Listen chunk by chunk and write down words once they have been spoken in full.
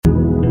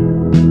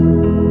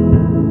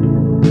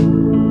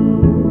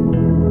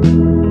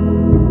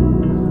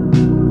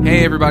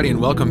Hey everybody, and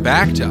welcome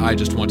back to I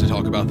Just Want to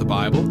Talk About the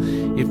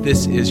Bible. If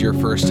this is your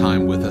first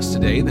time with us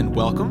today, then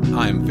welcome.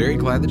 I'm very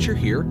glad that you're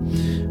here.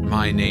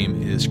 My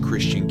name is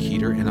Christian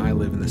Keeter, and I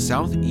live in the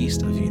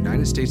southeast of the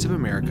United States of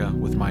America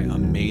with my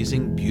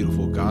amazing,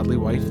 beautiful, godly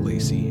wife,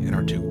 Lacey, and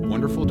our two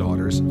wonderful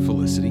daughters,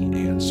 Felicity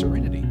and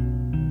Serenity.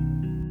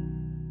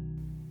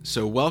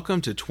 So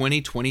welcome to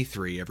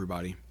 2023,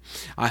 everybody.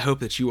 I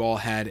hope that you all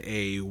had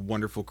a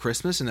wonderful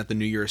Christmas and that the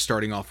new year is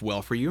starting off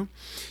well for you.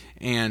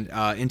 And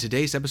in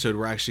today's episode,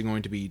 we're actually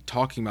going to be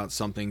talking about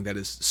something that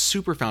is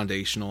super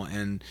foundational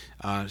and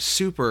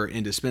super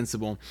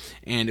indispensable.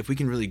 And if we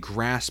can really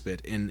grasp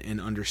it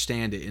and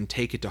understand it and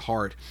take it to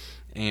heart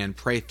and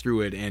pray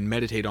through it and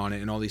meditate on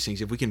it and all these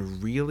things, if we can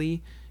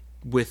really,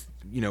 with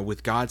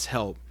God's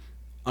help,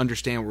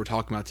 understand what we're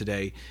talking about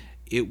today,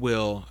 it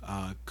will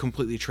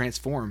completely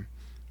transform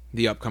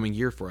the upcoming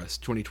year for us,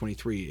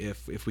 2023,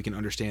 if we can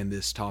understand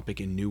this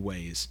topic in new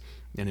ways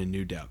and in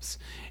new depths.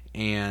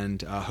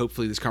 And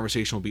hopefully this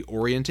conversation will be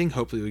orienting.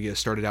 Hopefully we get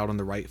started out on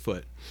the right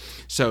foot.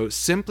 So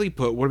simply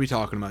put, what are we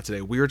talking about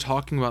today? We are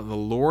talking about the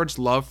Lord's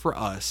love for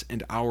us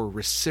and our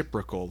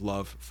reciprocal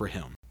love for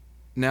Him.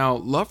 Now,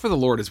 love for the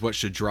Lord is what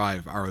should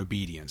drive our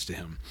obedience to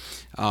Him.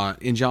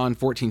 In John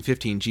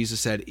 14:15, Jesus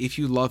said, "If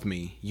you love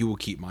me, you will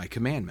keep my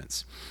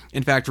commandments."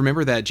 In fact,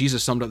 remember that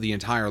Jesus summed up the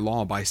entire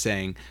law by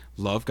saying,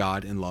 love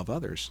God and love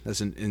others. That's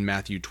in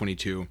Matthew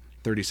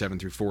 22:37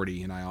 through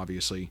 40, and I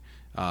obviously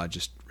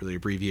just really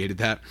abbreviated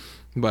that.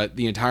 But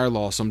the entire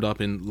law summed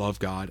up in love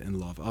God and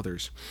love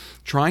others.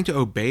 Trying to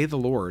obey the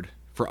Lord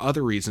for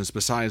other reasons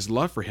besides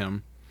love for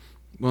Him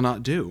will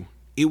not do.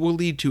 It will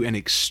lead to an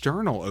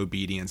external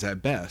obedience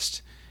at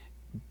best,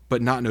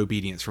 but not an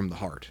obedience from the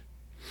heart.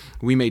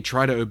 We may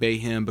try to obey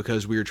Him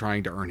because we are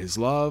trying to earn His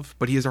love,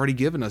 but He has already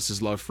given us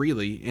His love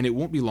freely, and it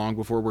won't be long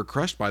before we're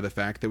crushed by the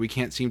fact that we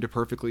can't seem to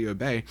perfectly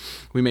obey.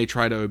 We may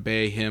try to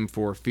obey Him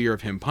for fear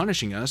of Him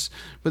punishing us,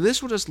 but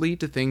this will just lead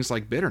to things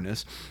like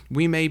bitterness.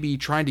 We may be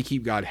trying to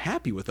keep God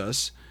happy with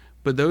us,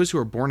 but those who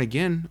are born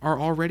again are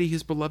already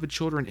His beloved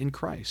children in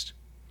Christ.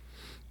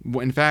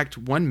 In fact,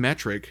 one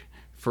metric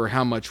for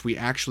how much we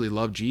actually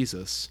love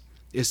Jesus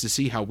is to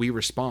see how we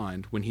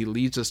respond when He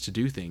leads us to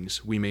do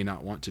things we may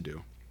not want to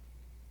do.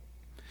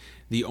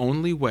 The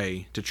only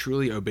way to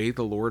truly obey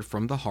the Lord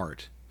from the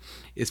heart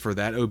is for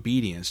that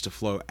obedience to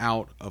flow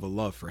out of a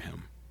love for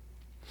Him.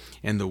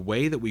 And the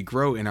way that we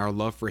grow in our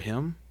love for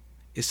Him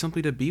is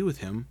simply to be with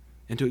Him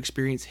and to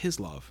experience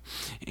His love.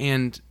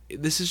 And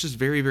this is just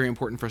very, very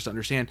important for us to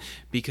understand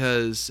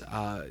because,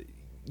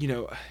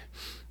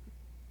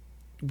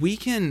 we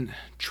can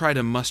try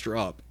to muster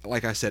up,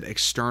 like I said,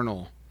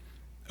 external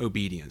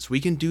obedience. We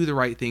can do the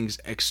right things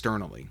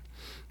externally.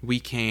 We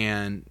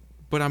can,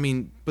 but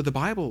the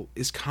Bible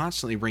is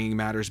constantly bringing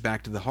matters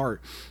back to the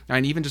heart.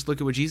 And even just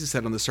look at what Jesus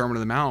said on the Sermon on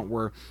the Mount,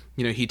 where,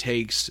 He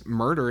takes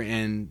murder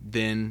and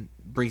then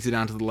brings it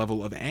down to the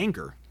level of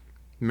anger.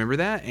 Remember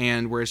that?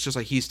 And where it's just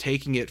like He's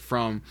taking it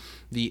from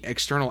the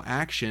external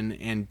action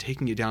and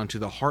taking it down to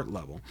the heart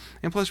level.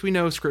 And plus we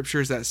know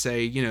scriptures that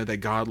say, that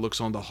God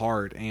looks on the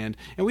heart. And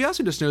we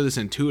also just know this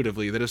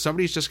intuitively, that if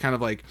somebody's just kind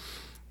of like,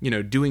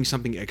 doing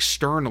something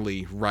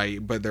externally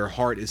right, but their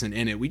heart isn't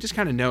in it, we just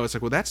kind of know it's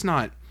like, well, that's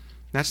not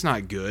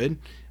good.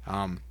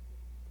 And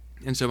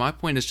so my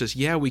point is just,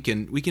 we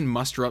can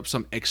muster up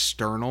some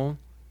external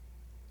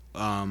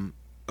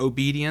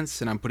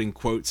obedience, and I'm putting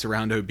quotes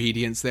around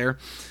obedience there.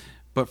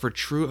 But for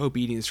true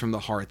obedience from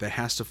the heart, that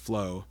has to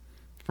flow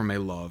from a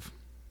love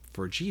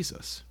for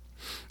Jesus.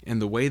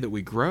 And the way that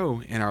we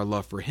grow in our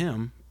love for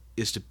Him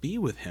is to be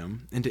with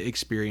Him and to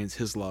experience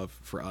His love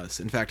for us.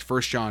 In fact,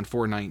 1 John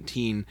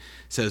 4:19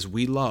 says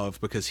we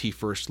love because He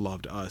first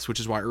loved us,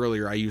 which is why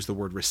earlier I used the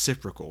word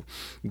reciprocal.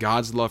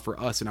 God's love for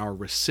us and our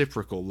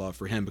reciprocal love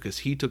for Him, because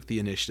He took the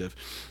initiative.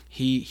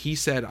 He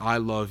said, I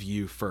love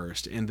you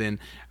first. And then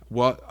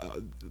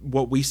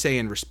what we say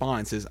in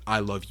response is, I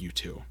love you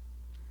too.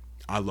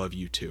 I love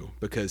you too,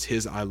 because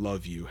His I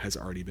love you has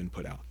already been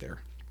put out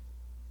there.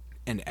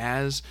 And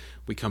as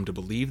we come to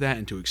believe that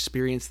and to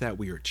experience that,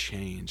 we are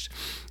changed.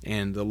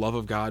 And the love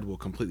of God will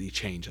completely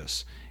change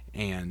us.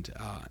 And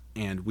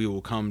we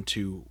will come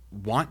to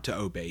want to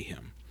obey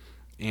Him.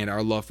 And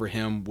our love for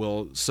Him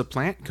will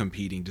supplant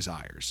competing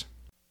desires.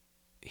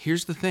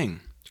 Here's the thing.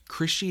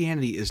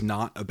 Christianity is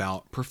not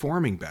about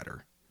performing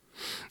better.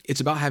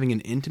 It's about having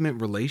an intimate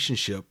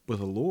relationship with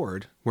the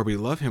Lord where we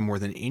love Him more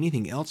than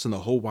anything else in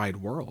the whole wide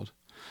world.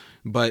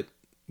 But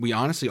we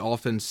honestly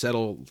often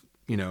settle,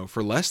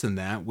 for less than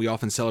that. We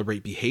often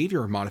celebrate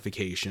behavior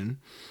modification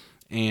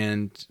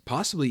and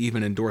possibly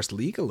even endorse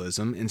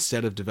legalism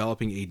instead of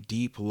developing a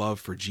deep love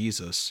for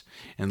Jesus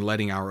and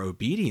letting our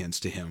obedience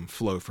to Him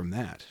flow from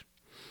that.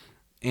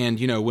 And,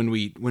 when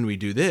we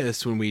do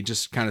this, when we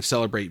just kind of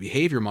celebrate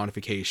behavior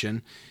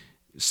modification,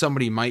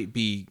 somebody might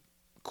be,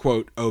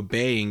 quote,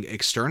 obeying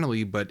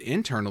externally, but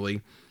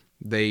internally,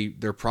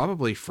 they're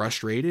probably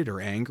frustrated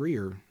or angry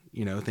or,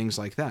 things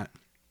like that.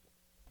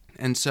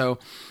 And so,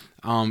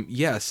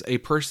 yes, a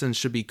person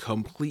should be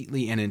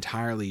completely and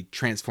entirely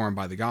transformed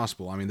by the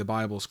gospel. I mean, the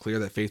Bible is clear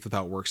that faith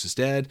without works is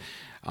dead.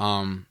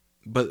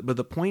 but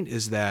the point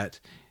is that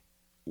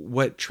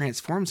what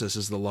transforms us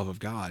is the love of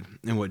God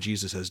and what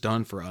Jesus has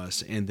done for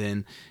us. And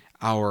then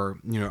our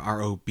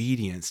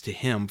obedience to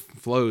him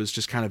flows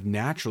just kind of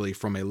naturally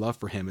from a love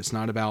for him. It's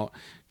not about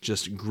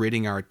just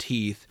gritting our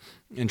teeth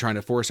and trying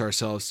to force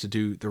ourselves to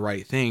do the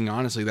right thing.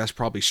 Honestly, that's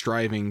probably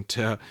striving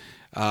to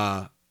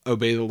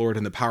obey the Lord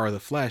in the power of the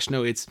flesh.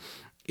 No, it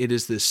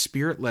is this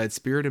spirit-led,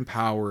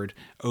 spirit-empowered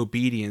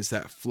obedience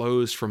that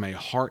flows from a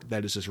heart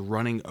that is just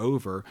running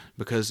over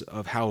because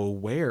of how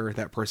aware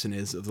that person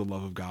is of the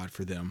love of God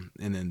for them.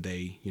 And then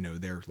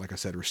they're, like I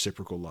said,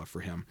 reciprocal love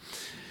for him.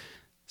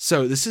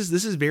 So this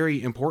is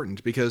very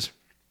important because,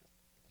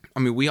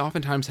 we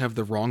oftentimes have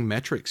the wrong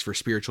metrics for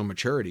spiritual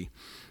maturity.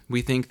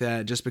 We think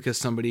that just because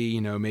somebody,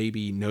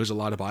 maybe knows a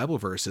lot of Bible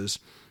verses,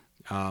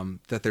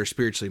 that they're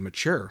spiritually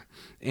mature.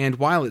 And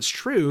while it's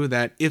true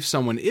that if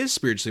someone is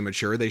spiritually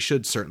mature, they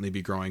should certainly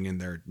be growing in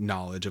their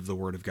knowledge of the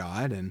Word of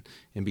God and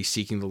be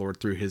seeking the Lord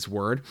through his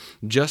Word,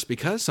 just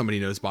because somebody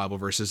knows Bible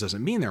verses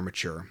doesn't mean they're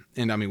mature.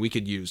 And we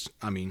could use,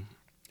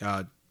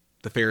 the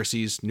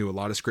Pharisees knew a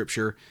lot of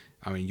scripture.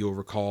 You'll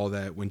recall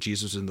that when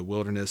Jesus was in the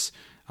wilderness,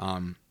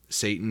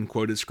 Satan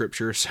quoted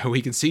scripture. So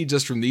we can see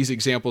just from these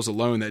examples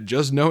alone that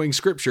just knowing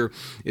scripture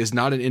is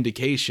not an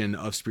indication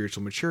of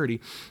spiritual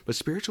maturity, but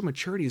spiritual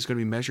maturity is going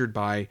to be measured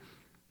by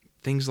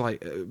things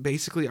like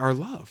basically our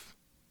love.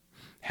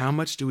 How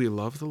much do we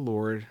love the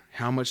Lord?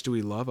 How much do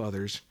we love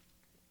others?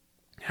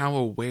 How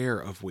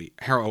aware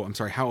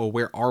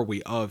are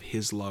we of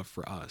his love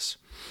for us?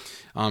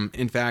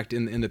 In fact,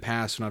 in the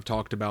past, when I've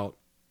talked about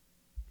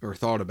or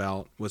thought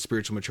about what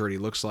spiritual maturity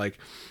looks like,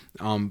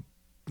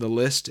 the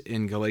list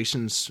in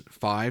Galatians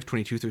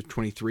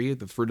 5:22-23,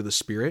 the fruit of the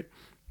Spirit,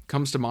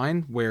 comes to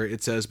mind, where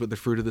it says, "But the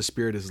fruit of the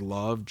Spirit is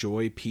love,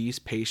 joy, peace,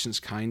 patience,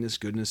 kindness,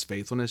 goodness,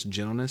 faithfulness,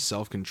 gentleness,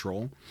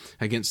 self-control.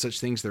 Against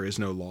such things there is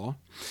no law."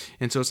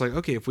 And so it's like,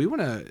 okay, if we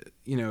want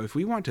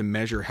to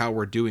measure how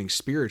we're doing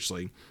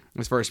spiritually,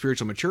 as far as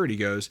spiritual maturity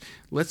goes,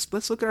 let's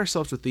look at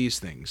ourselves with these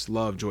things: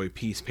 love, joy,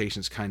 peace,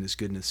 patience, kindness,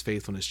 goodness,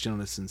 faithfulness,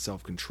 gentleness, and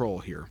self-control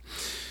here.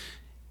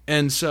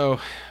 And so,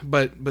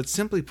 but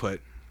simply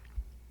put,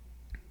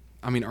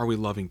 are we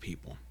loving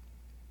people?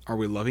 Are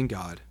we loving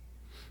God?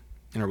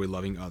 And are we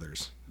loving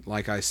others?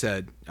 Like I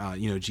said,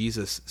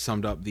 Jesus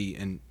summed up the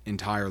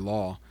entire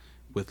law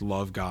with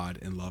love God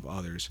and love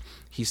others.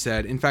 He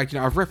said, in fact,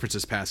 I've referenced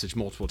this passage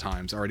multiple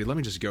times already. Let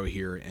me just go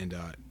here and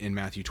in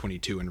Matthew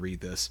 22 and read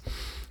this.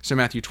 So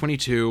Matthew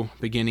 22,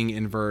 beginning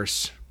in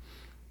verse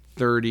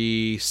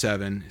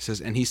 37, it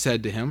says, "And he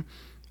said to him,"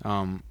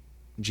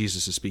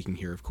 Jesus is speaking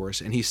here, of course,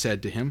 "and he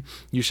said to him,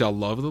 'You shall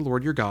love the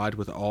Lord your God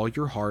with all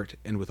your heart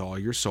and with all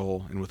your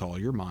soul and with all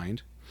your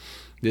mind.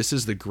 This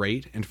is the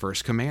great and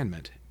first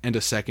commandment, and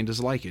a second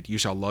is like it. You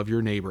shall love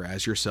your neighbor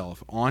as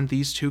yourself. On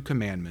these two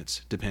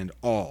commandments depend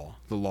all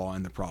the law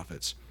and the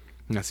prophets.'"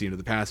 And that's the end of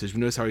the passage. But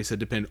notice how he said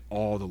depend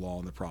all the law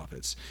and the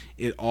prophets.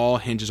 It all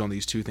hinges on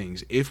these two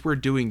things. If we're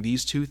doing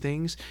these two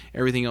things,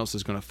 everything else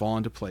is going to fall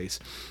into place.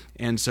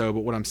 And so,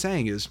 but what I'm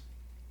saying is,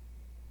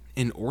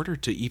 in order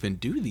to even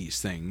do these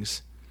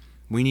things,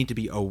 we need to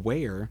be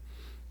aware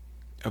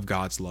of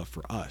God's love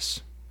for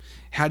us.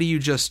 How do you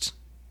just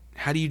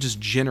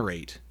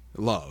generate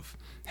love?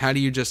 How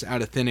do you just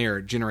out of thin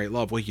air generate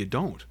love? Well, you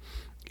don't.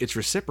 It's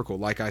reciprocal.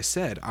 Like I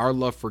said, our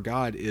love for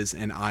God is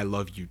an "I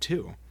love you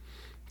too,"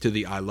 to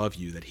the "I love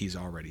you" that he's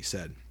already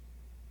said.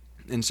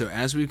 And so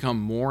as we become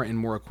more and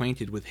more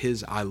acquainted with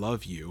his "I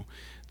love you,"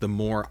 the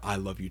more "I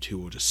love you too"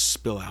 will just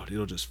spill out.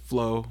 It'll just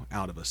flow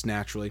out of us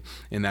naturally,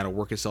 and that'll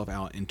work itself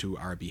out into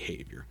our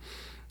behavior.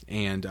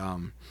 And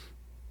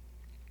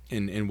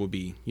we'll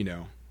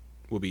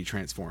be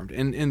transformed.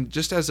 And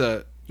just as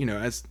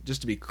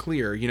just to be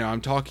clear,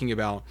 I'm talking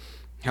about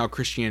how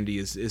Christianity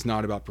is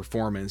not about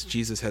performance.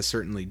 Jesus has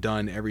certainly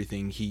done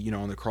everything. He,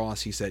 on the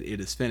cross, he said, "It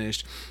is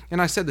finished."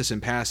 And I said this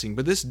in passing,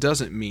 but this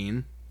doesn't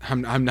mean,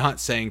 I'm not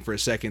saying for a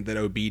second that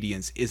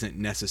obedience isn't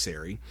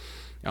necessary.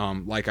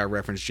 Like I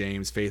referenced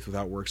James, faith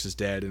without works is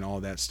dead and all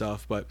that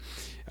stuff, but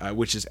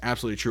which is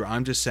absolutely true.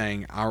 I'm just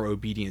saying our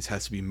obedience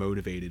has to be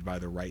motivated by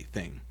the right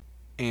thing.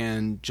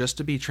 And just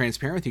to be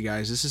transparent with you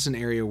guys, this is an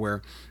area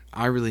where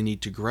I really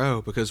need to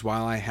grow, because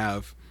while I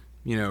have,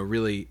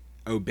 really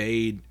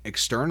obeyed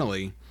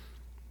externally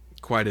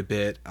quite a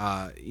bit,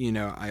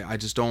 I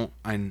just don't,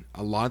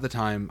 a lot of the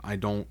time, I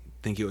don't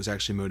think it was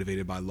actually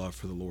motivated by love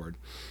for the Lord.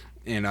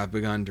 And I've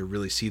begun to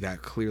really see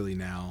that clearly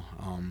now.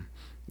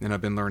 And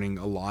I've been learning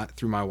a lot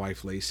through my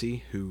wife,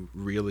 Lacey, who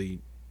really,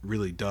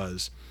 really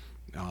does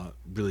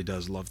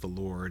love the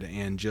Lord,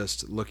 and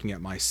just looking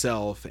at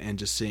myself and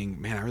just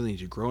seeing, man, I really need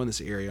to grow in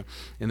this area,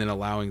 and then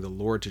allowing the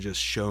Lord to just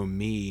show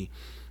me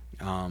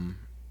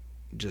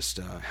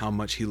how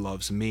much he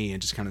loves me,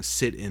 and just kind of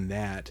sit in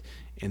that,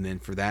 and then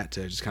for that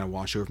to just kind of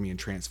wash over me and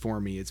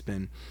transform me. It's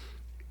been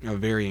a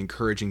very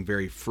encouraging,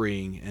 very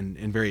freeing,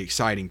 and very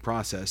exciting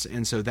process.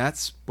 And so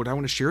that's what I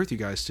want to share with you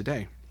guys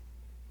today.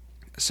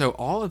 So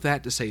all of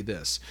that to say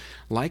this,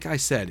 like I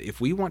said, if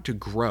we want to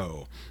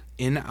grow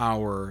in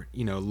our,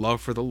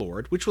 love for the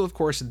Lord, which will of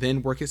course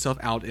then work itself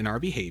out in our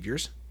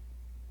behaviors,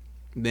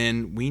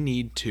 then we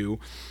need to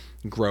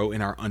grow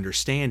in our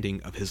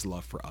understanding of his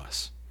love for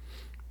us.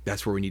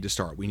 That's where we need to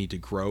start. We need to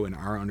grow in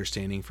our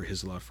understanding for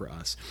his love for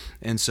us.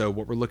 And so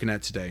what we're looking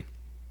at today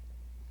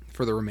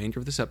for the remainder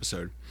of this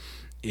episode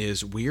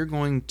is we are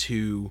going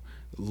to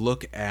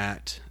look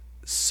at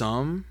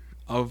some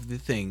of the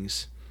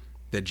things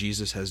that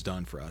Jesus has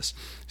done for us,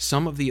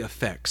 some of the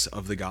effects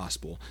of the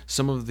gospel,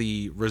 some of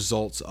the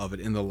results of it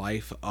in the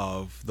life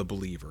of the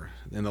believer,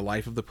 in the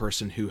life of the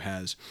person who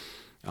has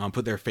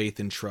put their faith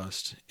and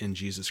trust in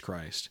Jesus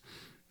Christ.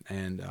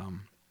 And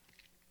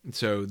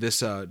so this,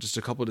 just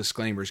a couple of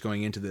disclaimers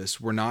going into this.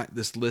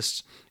 This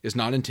list is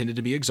not intended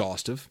to be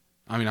exhaustive.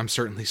 I mean, I'm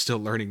certainly still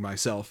learning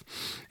myself.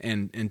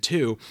 And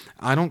two,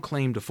 I don't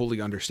claim to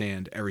fully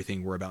understand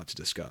everything we're about to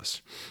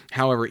discuss.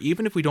 However,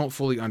 even if we don't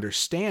fully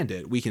understand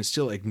it, we can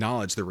still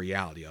acknowledge the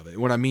reality of it.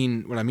 What I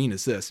mean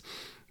is this.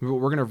 We're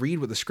going to read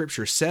what the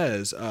scripture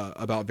says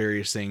about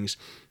various things,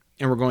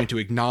 and we're going to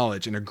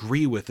acknowledge and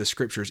agree with the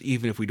scriptures,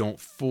 even if we don't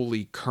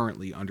fully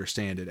currently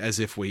understand it, as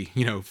if we,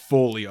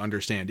 fully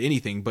understand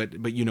anything,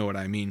 but you know what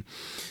I mean.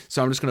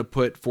 So I'm just going to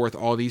put forth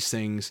all these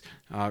things,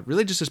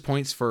 really just as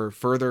points for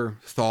further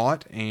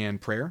thought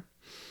and prayer.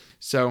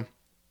 So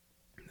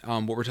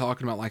what we're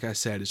talking about, like I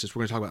said, is just we're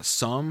going to talk about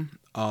some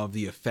of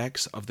the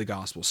effects of the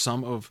gospel,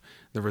 some of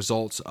the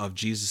results of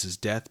Jesus'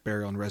 death,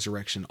 burial, and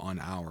resurrection on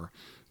our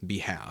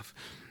behalf.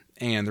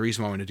 And the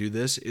reason why I want to do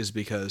this is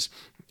because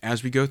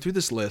as we go through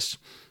this list,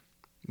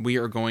 we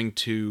are going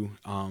to,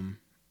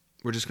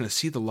 we're just going to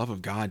see the love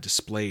of God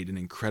displayed in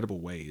incredible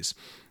ways,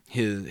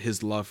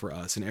 his love for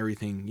us and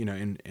everything,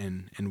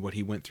 and what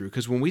he went through.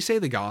 Because when we say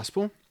the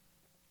gospel,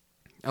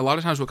 a lot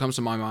of times what comes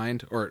to my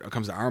mind, or it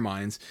comes to our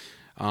minds,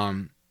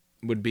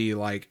 would be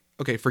like,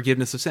 okay,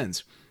 forgiveness of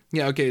sins.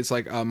 Yeah, okay, it's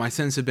like my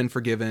sins have been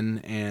forgiven,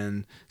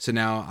 and so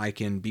now I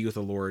can be with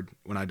the Lord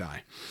when I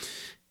die.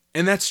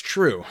 And that's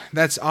true.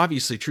 That's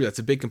obviously true. That's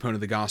a big component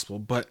of the gospel,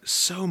 but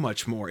so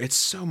much more. It's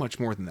so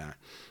much more than that.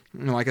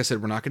 Like I said,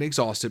 we're not going to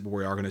exhaust it, but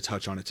we are going to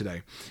touch on it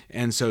today.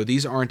 And so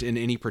these aren't in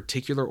any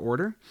particular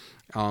order.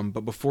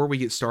 But before we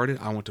get started,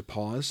 I want to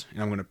pause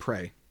and I'm going to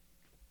pray.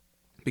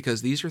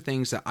 Because these are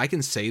things that I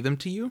can say them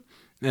to you,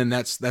 and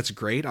that's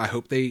great. I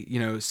hope they,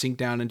 sink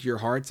down into your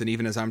hearts. And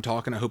even as I'm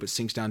talking, I hope it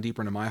sinks down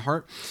deeper into my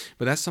heart.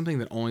 But that's something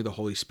that only the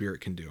Holy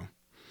Spirit can do.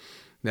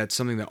 That's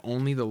something that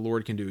only the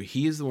Lord can do.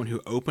 He is the one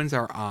who opens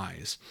our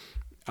eyes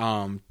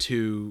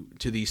to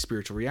these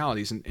spiritual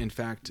realities. And in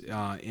fact,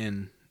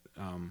 in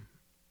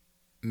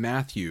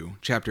Matthew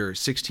chapter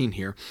 16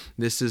 here,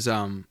 this is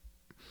I'll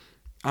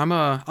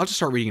just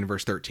start reading in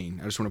verse 13.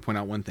 I just want to point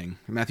out one thing.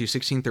 In Matthew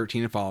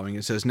 16:13 and following,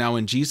 it says, "Now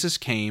when Jesus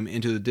came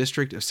into the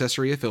district of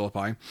Caesarea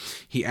Philippi,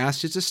 he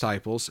asked his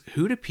disciples,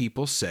 'Who do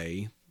people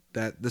say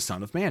that the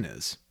Son of Man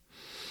is?'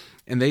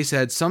 And they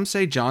said, 'Some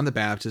say John the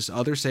Baptist,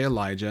 others say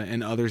Elijah,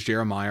 and others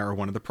Jeremiah or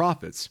one of the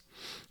prophets.'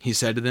 He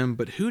said to them,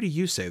 'But who do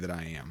you say that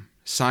I am?'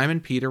 Simon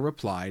Peter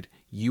replied,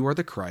 'You are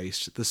the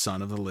Christ, the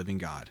Son of the living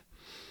God.'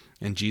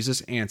 And Jesus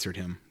answered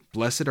him,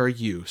 'Blessed are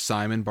you,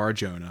 Simon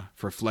Bar-Jonah,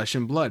 for flesh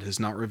and blood has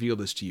not revealed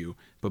this to you,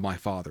 but my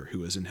Father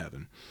who is in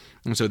heaven.'"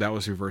 And so that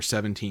was through verse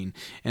 17.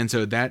 And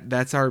so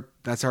that's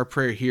our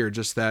prayer here,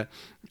 just that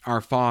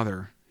our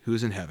Father who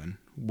is in heaven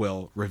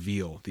will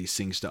reveal these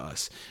things to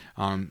us,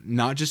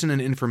 not just in an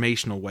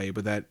informational way,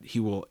 but that he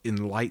will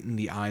enlighten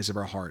the eyes of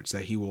our hearts,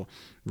 that he will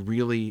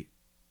really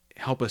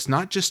help us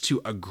not just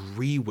to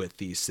agree with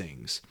these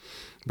things,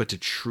 but to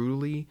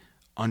truly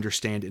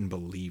understand and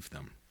believe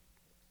them.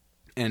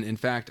 And in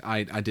fact,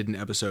 I did an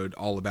episode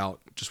all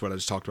about just what I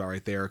just talked about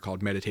right there,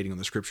 called Meditating on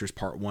the Scriptures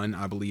Part 1.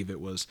 I believe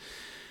it was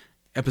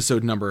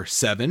episode number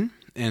 7.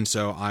 And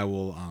so I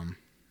will,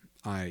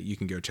 you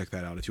can go check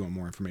that out if you want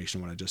more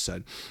information on what I just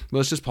said. But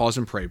let's just pause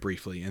and pray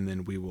briefly, and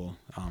then we will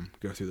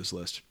go through this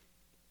list.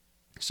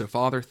 So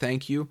Father,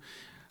 thank you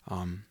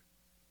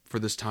for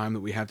this time that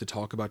we have to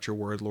talk about your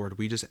word, Lord.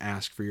 We just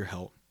ask for your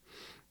help.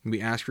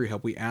 We ask for your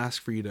help. We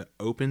ask for you to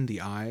open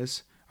the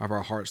eyes of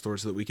our hearts,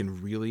 Lord, so that we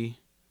can really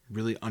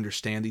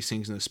understand these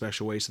things in a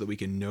special way, so that we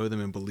can know them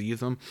and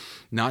believe them,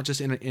 not just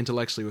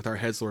intellectually with our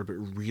heads, Lord, but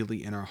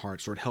really in our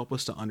hearts. Lord, help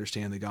us to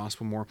understand the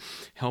gospel more.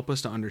 Help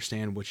us to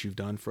understand what you've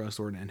done for us,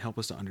 Lord, and help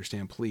us to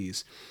understand,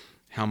 please,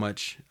 how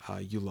much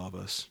you love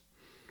us,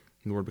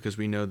 Lord, because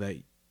we know that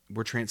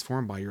we're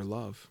transformed by your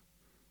love.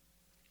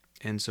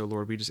 And so,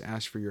 Lord, we just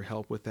ask for your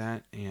help with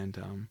that,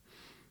 and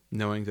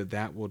knowing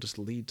that will just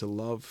lead to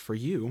love for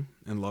you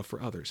and love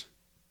for others.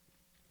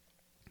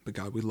 But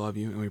God, we love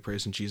you, and we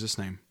praise in Jesus'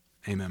 name.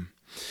 Amen.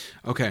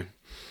 Okay,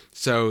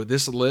 so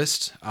this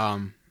list,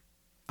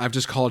 I've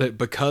just called it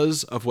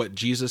Because of What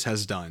Jesus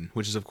Has Done,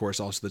 which is, of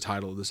course, also the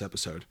title of this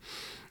episode.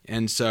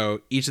 And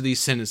so each of these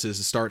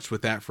sentences starts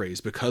with that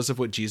phrase, because of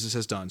what Jesus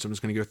has done. So I'm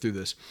just going to go through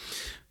this.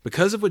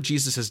 Because of what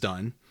Jesus has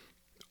done,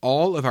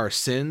 all of our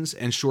sins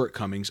and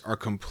shortcomings are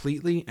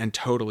completely and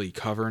totally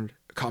covered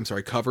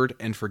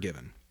and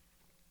forgiven.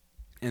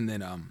 And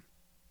then,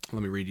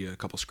 let me read you a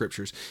couple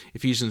scriptures.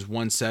 Ephesians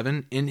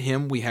 1:7, "In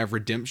him we have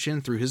redemption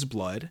through his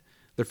blood,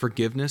 the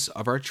forgiveness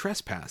of our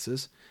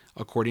trespasses,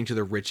 according to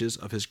the riches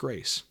of his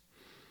grace."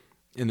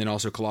 And then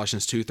also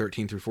Colossians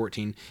 2:13 through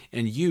 14.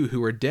 And you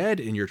who are dead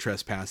in your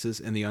trespasses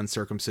and the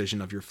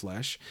uncircumcision of your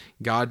flesh,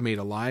 God made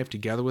alive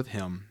together with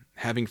him,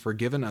 having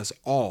forgiven us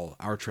all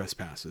our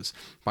trespasses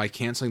by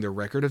canceling the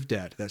record of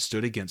debt that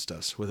stood against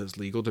us with its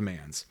legal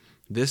demands.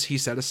 This he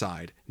set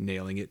aside,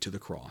 nailing it to the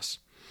cross.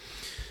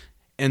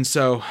 And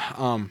so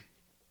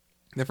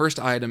the first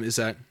item is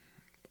that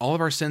all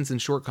of our sins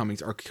and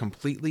shortcomings are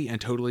completely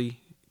and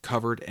totally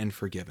covered and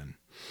forgiven.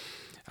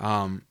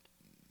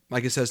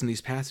 Like it says in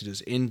these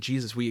passages, in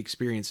Jesus we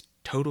experience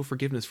total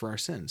forgiveness for our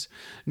sins.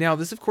 Now,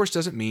 this of course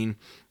doesn't mean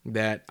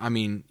that,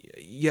 and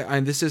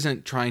this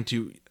isn't trying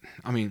to,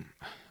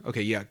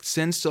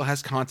 sin still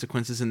has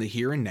consequences in the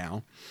here and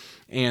now,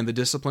 and the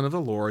discipline of the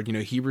Lord,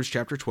 Hebrews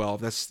chapter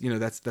 12,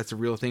 that's a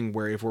real thing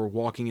where if we're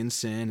walking in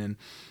sin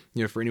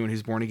and, for anyone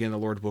who's born again, the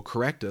Lord will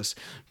correct us.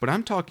 But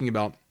I'm talking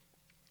about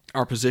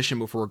our position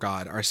before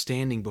God, our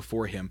standing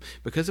before him.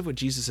 Because of what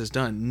Jesus has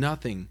done,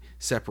 nothing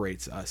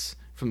separates us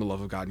from the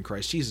love of God in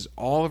Christ Jesus.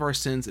 All of our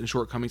sins and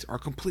shortcomings are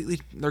completely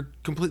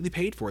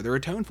paid for. They're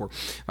atoned for.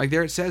 Like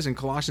there it says in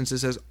Colossians, it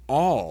says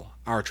all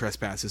our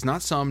trespasses,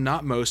 not some,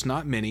 not most,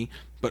 not many,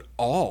 but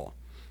all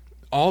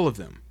of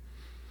them.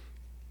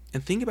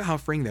 And think about how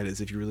freeing that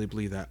is if you really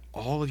believe that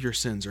all of your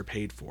sins are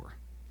paid for.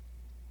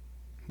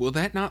 Will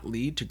that not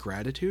lead to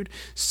gratitude?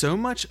 So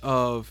many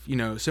of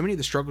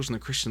the struggles in the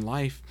Christian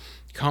life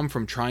come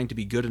from trying to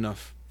be good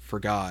enough for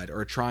God,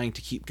 or trying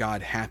to keep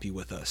God happy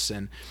with us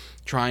and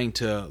trying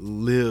to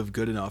live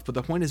good enough. But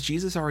the point is,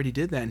 Jesus already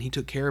did that, and he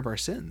took care of our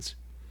sins.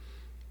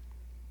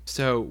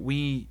 So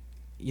we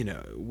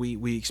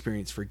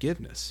experience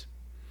forgiveness.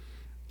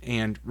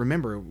 And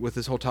remember, with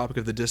this whole topic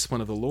of the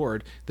discipline of the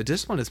Lord, the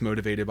discipline is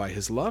motivated by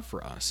his love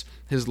for us.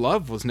 His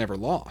love was never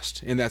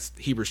lost. And that's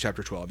Hebrews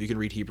chapter 12. You can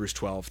read Hebrews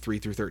 12, 3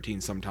 through 13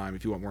 sometime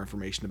if you want more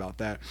information about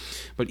that.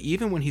 But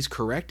even when he's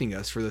correcting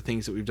us for the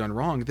things that we've done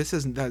wrong, that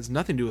has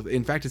nothing to do with,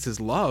 in fact, it's his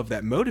love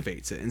that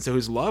motivates it. And so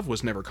his love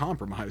was never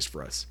compromised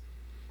for us.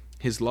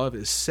 His love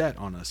is set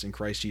on us in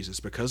Christ Jesus.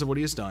 Because of what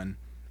he has done,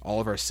 all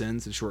of our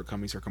sins and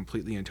shortcomings are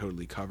completely and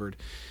totally covered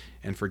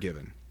and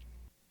forgiven.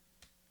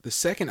 The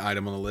second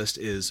item on the list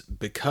is,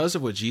 because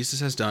of what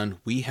Jesus has done,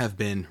 we have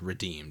been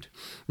redeemed.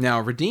 Now,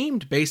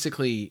 redeemed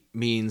basically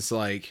means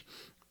like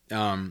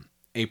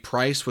a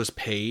price was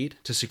paid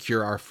to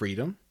secure our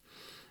freedom.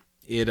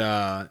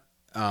 One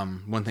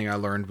thing I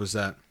learned was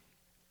that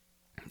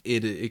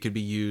it could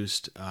be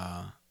used,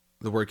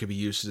 the word could be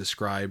used to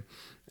describe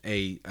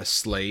a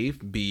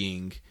slave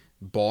being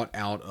bought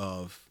out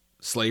of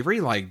slavery,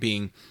 like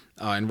being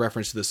in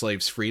reference to the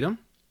slave's freedom.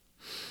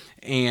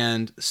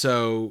 And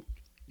so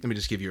let me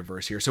just give you a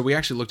verse here. So we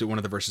actually looked at one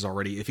of the verses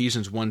already.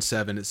 Ephesians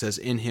 1:7, it says,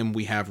 "In him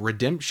we have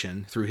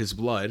redemption through his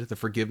blood, the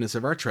forgiveness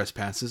of our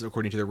trespasses,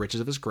 according to the riches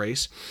of his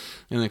grace."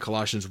 And then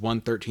Colossians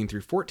 1:13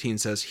 through 14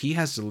 says, "He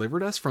has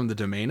delivered us from the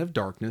domain of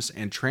darkness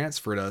and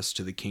transferred us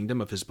to the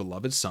kingdom of his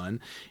beloved Son,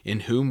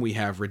 in whom we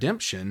have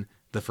redemption,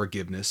 the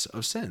forgiveness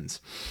of sins."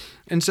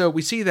 And so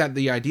we see that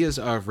the ideas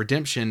of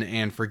redemption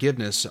and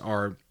forgiveness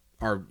are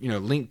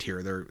linked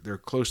here. They're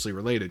closely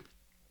related.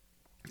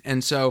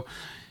 And so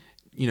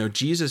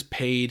Jesus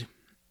paid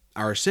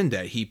our sin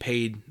debt. He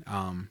paid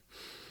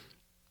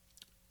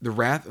the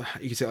wrath.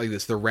 You can say it like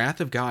this: the wrath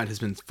of God has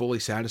been fully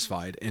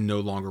satisfied and no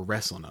longer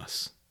rests on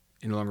us.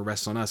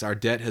 Our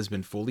debt has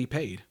been fully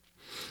paid.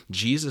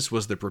 Jesus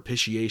was the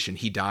propitiation.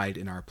 He died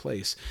in our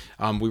place.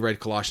 We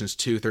read Colossians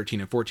 2:13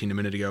 and 14 a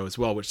minute ago as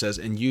well, which says,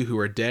 "And you who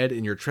are dead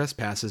in your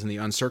trespasses and the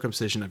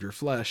uncircumcision of your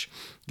flesh,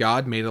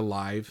 God made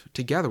alive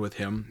together with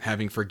him,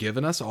 having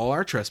forgiven us all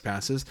our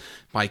trespasses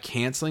by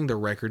canceling the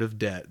record of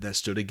debt that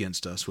stood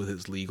against us with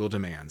its legal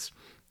demands.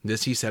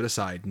 This he set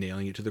aside,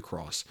 nailing it to the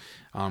cross."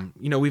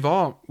 We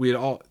had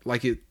all,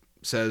 like it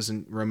says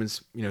in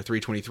Romans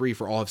 3:23,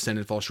 "For all have sinned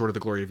and fall short of the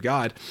glory of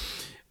God."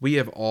 We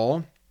have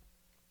all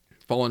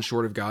fallen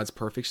short of God's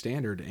perfect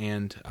standard,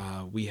 and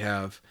we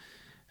have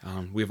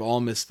all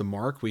missed the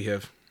mark. We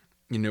have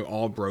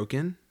all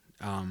broken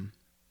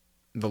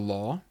the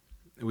law.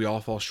 We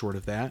all fall short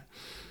of that.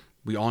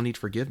 We all need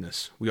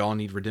forgiveness. We all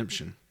need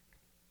redemption.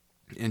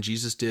 And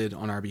Jesus did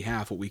on our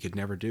behalf what we could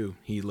never do.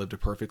 He lived a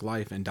perfect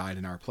life and died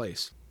in our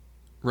place.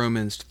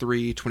 Romans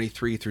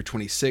 3:23 through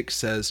 26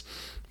 says,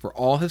 "For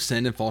all have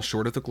sinned and fall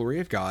short of the glory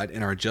of God,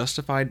 and are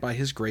justified by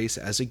his grace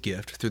as a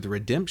gift through the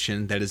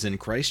redemption that is in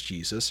Christ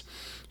Jesus,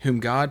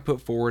 whom God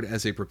put forward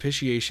as a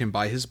propitiation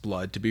by his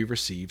blood to be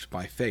received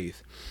by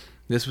faith.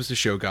 This was to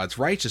show God's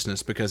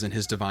righteousness, because in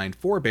his divine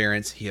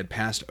forbearance he had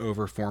passed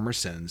over former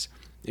sins.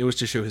 It was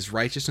to show his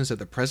righteousness at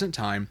the present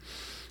time,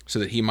 so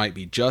that he might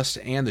be just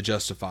and the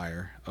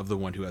justifier of the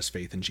one who has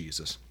faith in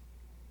Jesus."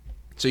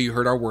 So you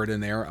heard our word in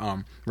there,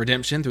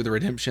 redemption through the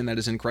redemption that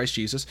is in Christ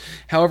Jesus.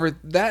 However,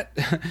 that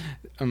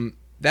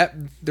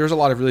there's a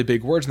lot of really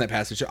big words in that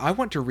passage. So I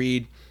want to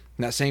read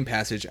that same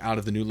passage out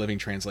of the New Living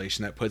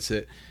Translation that puts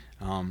it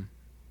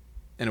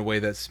in a way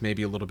that's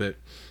maybe a little bit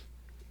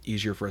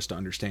easier for us to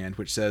understand,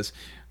 which says,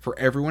 "For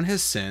everyone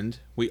has sinned,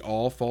 we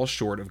all fall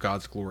short of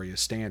God's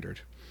glorious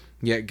standard.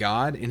 Yet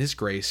God, in his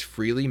grace,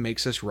 freely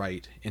makes us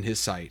right in his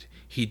sight.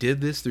 He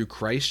did this through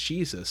Christ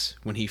Jesus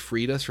when he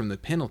freed us from the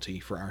penalty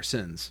for our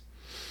sins.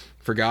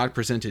 For God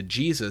presented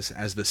Jesus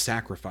as the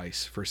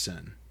sacrifice for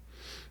sin.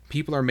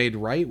 People are made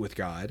right with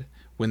God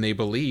when they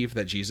believe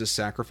that Jesus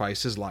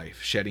sacrificed his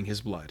life, shedding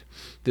his blood.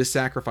 This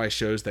sacrifice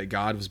shows that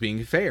God was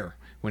being fair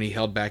when he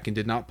held back and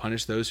did not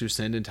punish those who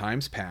sinned in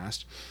times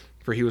past,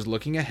 for he was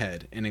looking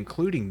ahead and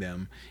including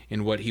them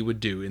in what he would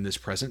do in this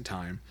present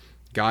time.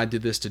 God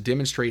did this to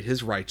demonstrate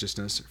his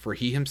righteousness, for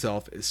he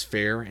himself is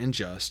fair and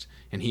just,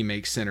 and he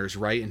makes sinners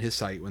right in his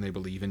sight when they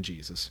believe in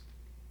Jesus.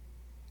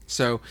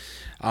 So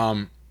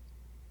right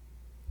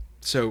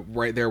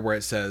there where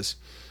it says,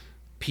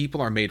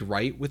 people are made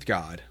right with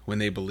God when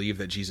they believe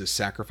that Jesus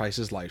sacrificed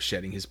his life,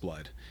 shedding his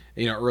blood.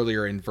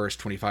 Earlier in verse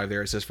 25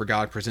 there, it says, for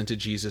God presented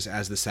Jesus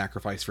as the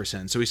sacrifice for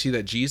sin. So we see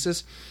that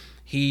Jesus,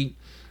 he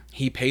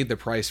paid the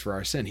price for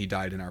our sin. He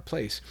died in our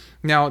place.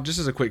 Now, just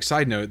as a quick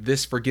side note,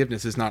 this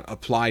forgiveness is not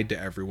applied to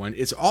everyone.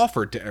 It's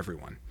offered to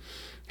everyone.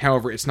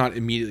 However, it's not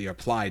immediately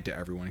applied to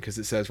everyone, because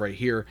it says right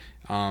here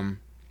that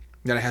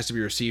it has to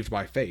be received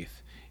by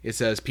faith. It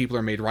says people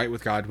are made right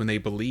with God when they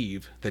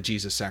believe that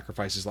Jesus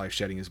sacrificed his life,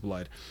 shedding his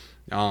blood.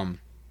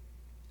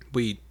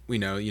 We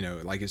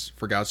know, like it's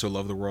for God so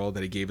loved the world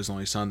that he gave his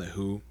only son, that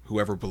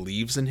whoever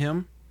believes in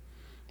him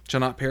shall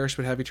not perish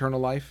but have eternal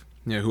life.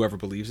 Whoever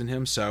believes in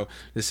him. So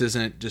this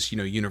isn't just,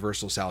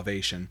 universal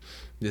salvation.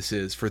 This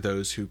is for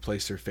those who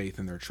place their faith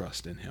and their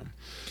trust in him.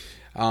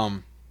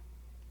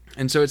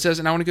 And so it says,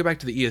 and I want to go back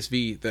to the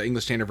ESV, the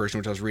English Standard Version,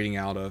 which I was reading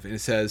out of, and it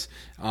says,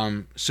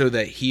 so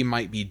that he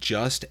might be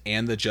just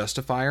and the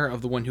justifier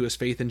of the one who has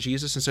faith in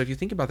Jesus. And so if you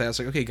think about that, it's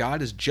like, okay,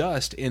 God is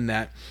just in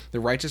that the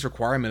righteous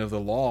requirement of the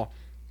law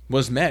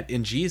was met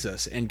in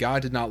Jesus, and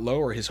God did not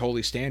lower his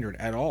holy standard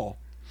at all.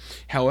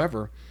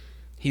 However,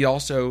 he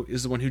also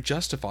is the one who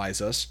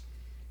justifies us,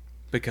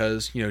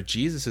 because,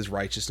 Jesus'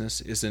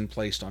 righteousness is then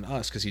placed on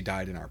us because he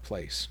died in our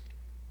place.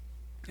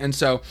 And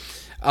so,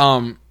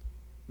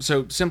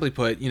 so simply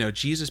put,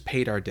 Jesus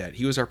paid our debt.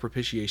 He was our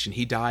propitiation.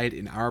 He died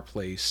in our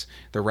place.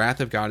 The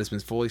wrath of God has been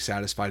fully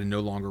satisfied and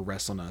no longer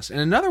rests on us. And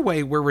another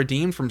way, we're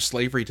redeemed from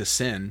slavery to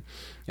sin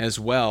as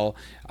well.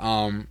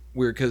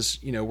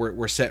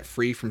 We're set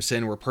free from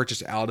sin. We're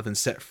purchased out of and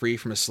set free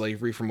from a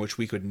slavery from which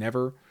we could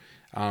never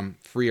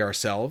free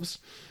ourselves.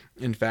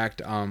 In fact,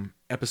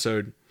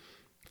 episode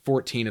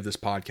 14 of this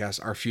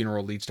podcast, Our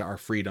Funeral Leads to Our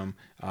Freedom,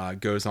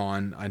 goes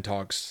on and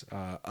talks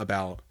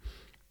about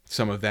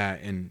some of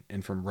that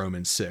and from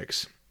Romans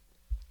 6.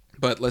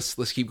 But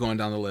let's keep going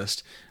down the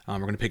list. We're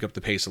going to pick up the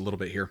pace a little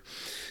bit here.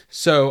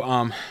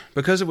 So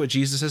because of what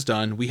Jesus has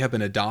done, we have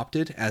been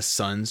adopted as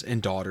sons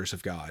and daughters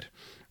of God.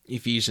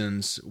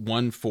 Ephesians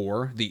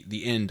 1:4,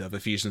 the end of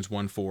Ephesians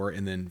 1:4,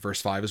 and then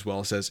verse 5 as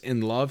well, says,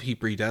 in love he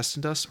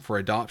predestined us for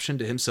adoption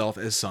to himself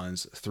as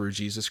sons through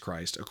Jesus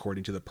Christ,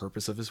 according to the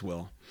purpose of his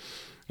will.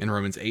 And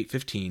Romans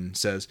 8:15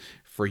 says,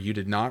 for you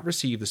did not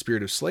receive the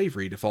spirit of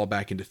slavery to fall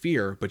back into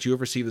fear, but you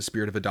have received the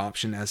spirit of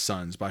adoption as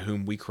sons, by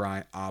whom we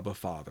cry, Abba,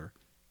 Father.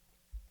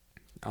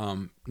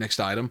 Next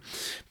item.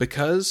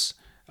 Because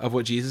of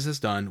what Jesus has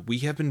done, we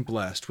have been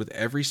blessed with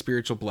every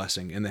spiritual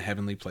blessing in the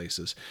heavenly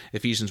places.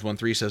 Ephesians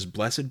 1:3 says,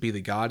 blessed be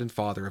the God and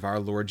Father of our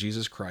Lord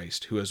Jesus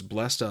Christ, who has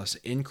blessed us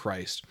in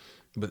Christ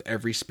with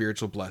every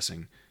spiritual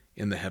blessing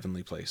in the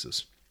heavenly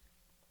places.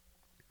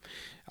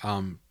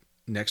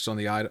 Next on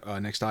the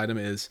next item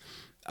is,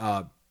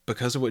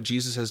 because of what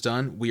Jesus has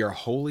done, we are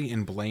holy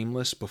and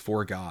blameless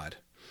before God.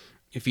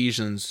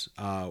 Ephesians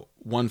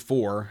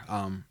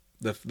 1:4,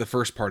 the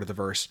first part of the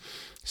verse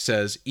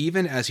says,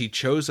 even as he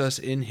chose us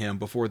in him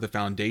before the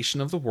foundation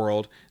of the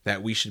world,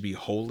 that we should be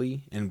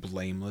holy and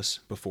blameless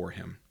before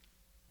him.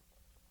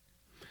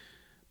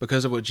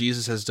 Because of what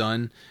Jesus has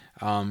done,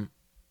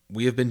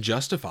 we have been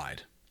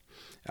justified.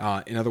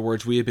 In other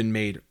words, we have been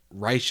made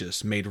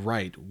righteous, made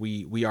right.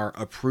 We are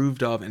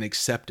approved of and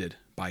accepted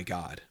by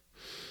God.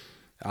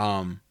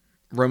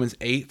 Romans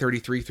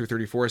 8:33 through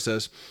 34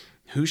 says,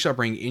 who shall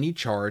bring any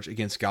charge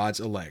against God's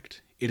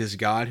elect? It is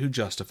God who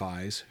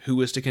justifies. Who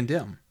is to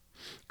condemn?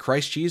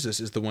 Christ Jesus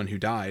is the one who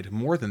died,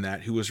 more than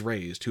that, who was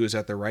raised, who is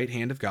at the right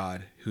hand of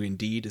God, who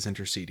indeed is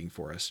interceding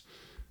for us.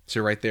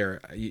 So right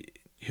there,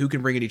 who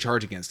can bring any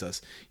charge against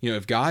us?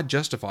 If God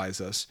justifies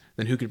us,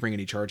 then who can bring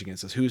any charge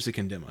against us? Who is to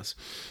condemn us?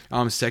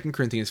 2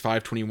 Corinthians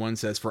 5:21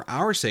 says, for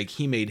our sake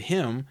he made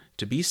him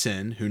to be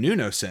sin, who knew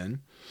no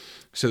sin,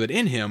 so that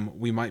in him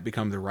we might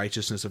become the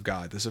righteousness of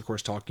God. This, of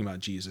course, talking about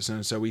Jesus.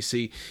 And so we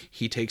see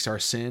he takes our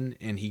sin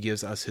and he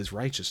gives us his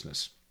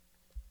righteousness.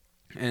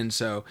 And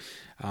so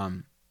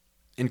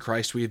in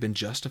Christ we have been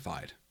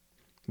justified.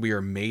 We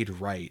are made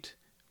right.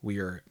 We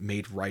are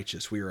made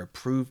righteous. We are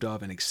approved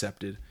of and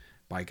accepted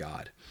by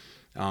God.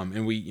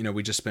 And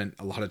we just spent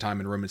a lot of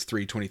time in Romans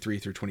 3:23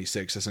 through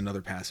 26. That's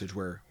another passage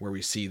where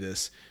we see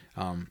this.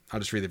 I'll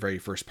just read the very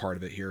first part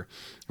of it here,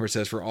 where it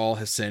says, for all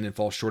have sinned and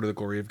fall short of the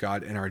glory of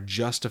God and are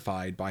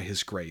justified by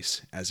his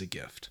grace as a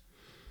gift.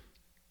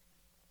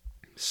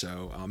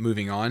 So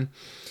moving on.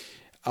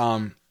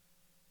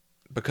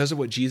 Because of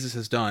what Jesus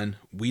has done,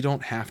 we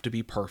don't have to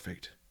be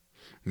perfect.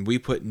 We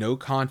put no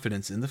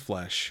confidence in the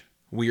flesh.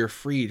 We are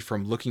freed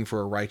from looking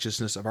for a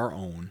righteousness of our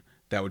own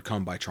that would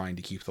come by trying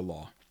to keep the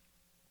law.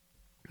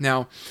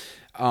 Now,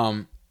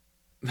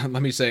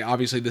 let me say,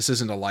 obviously, this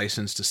isn't a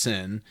license to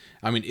sin.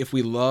 I mean, if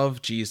we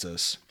love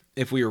Jesus,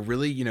 if we are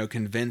really,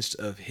 convinced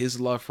of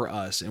his love for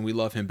us and we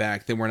love him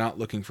back, then we're not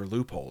looking for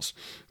loopholes.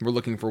 We're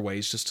looking for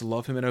ways just to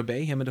love him and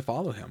obey him and to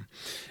follow him.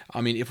 I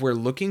mean, if we're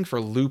looking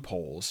for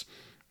loopholes,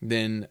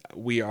 then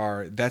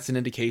that's an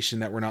indication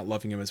that we're not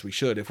loving him as we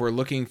should. If we're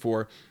looking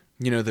for,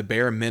 the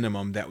bare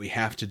minimum that we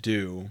have to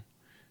do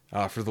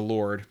for the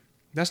Lord,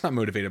 that's not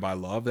motivated by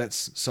love.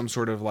 That's some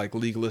sort of like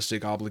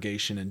legalistic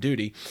obligation and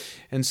duty.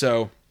 And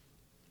so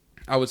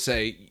I would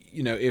say,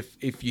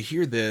 if you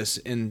hear this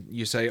and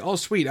you say, oh,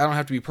 sweet, I don't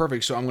have to be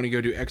perfect, so I'm going to go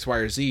do X, Y,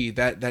 or Z,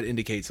 that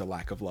indicates a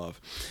lack of love.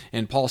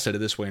 And Paul said it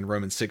this way in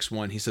Romans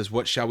 6:1. He says,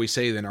 what shall we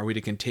say then? Are we to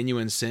continue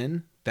in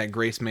sin that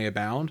grace may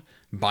abound?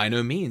 By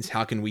no means.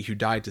 How can we who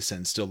died to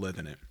sin still live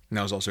in it? And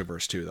that was also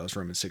verse 2. That was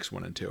Romans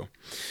 6:1 and 2.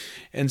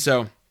 And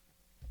so,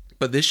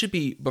 but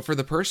for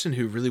the person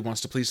who really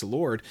wants to please the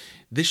Lord,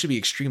 this should be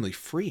extremely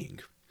freeing.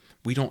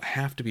 We don't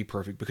have to be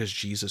perfect because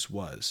Jesus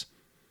was.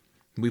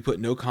 We put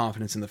no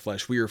confidence in the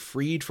flesh. We are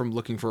freed from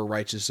looking for a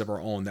righteousness of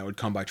our own that would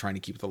come by trying to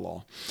keep the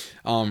law.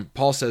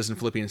 Paul says in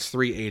Philippians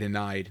 3:8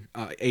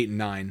 and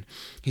 9,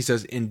 he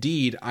says,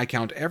 indeed, I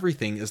count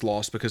everything as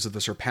lost because of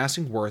the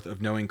surpassing worth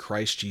of knowing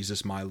Christ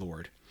Jesus my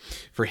Lord.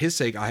 For his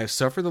sake I have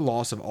suffered the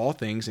loss of all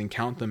things and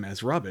count them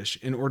as rubbish,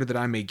 in order that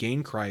I may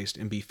gain Christ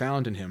and be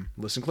found in him.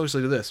 Listen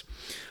closely to this.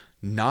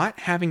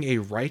 Not having a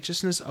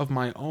righteousness of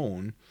my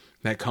own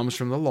that comes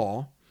from the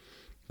law,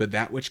 but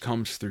that which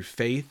comes through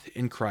faith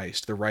in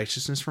Christ, the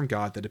righteousness from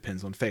God that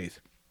depends on faith.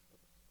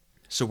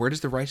 So where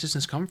does the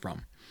righteousness come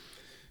from?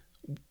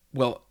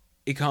 Well,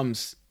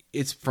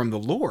 it's from the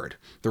Lord.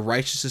 The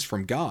righteousness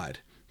from God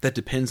that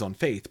depends on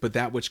faith, but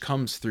that which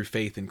comes through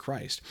faith in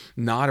Christ,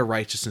 not a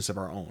righteousness of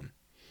our own.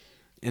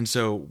 And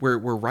so we're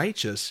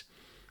righteous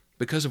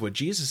because of what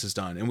Jesus has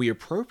done, and we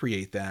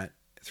appropriate that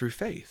through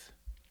faith.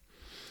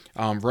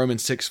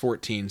 Romans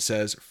 6:14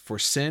 says, for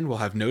sin will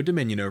have no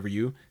dominion over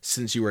you,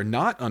 since you are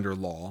not under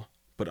law,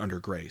 but under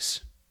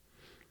grace.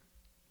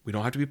 We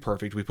don't have to be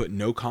perfect. We put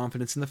no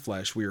confidence in the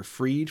flesh. We are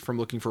freed from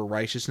looking for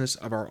righteousness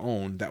of our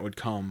own that would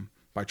come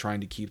by trying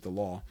to keep the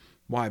law.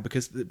 Why?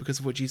 Because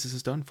of what Jesus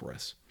has done for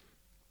us.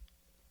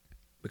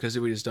 Because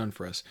of what he has done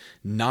for us.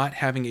 Not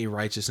having a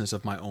righteousness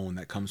of my own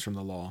that comes from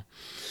the law.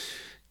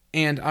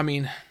 And, I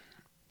mean,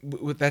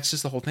 that's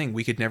just the whole thing.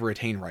 We could never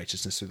attain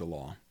righteousness through the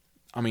law.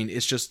 I mean,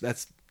 it's just,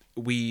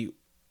 we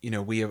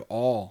have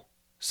all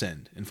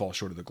sinned and fall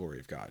short of the glory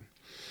of God.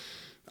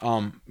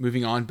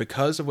 Moving on,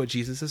 because of what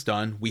Jesus has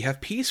done, we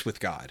have peace with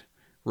God.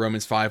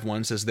 Romans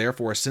 5:1 says,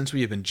 therefore, since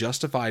we have been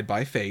justified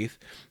by faith,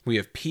 we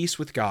have peace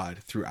with God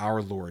through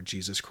our Lord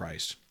Jesus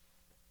Christ.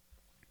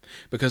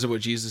 Because of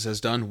what Jesus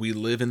has done, we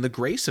live in the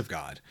grace of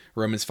God.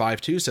 Romans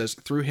 5:2 says,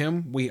 through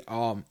him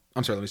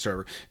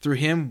Through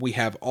him we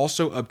have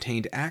also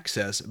obtained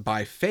access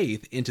by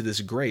faith into this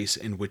grace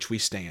in which we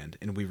stand,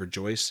 and we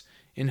rejoice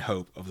in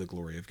hope of the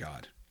glory of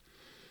God.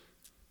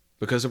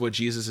 Because of what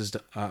Jesus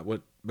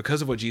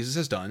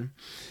has done,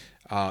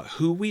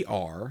 who we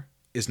are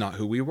is not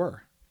who we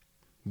were.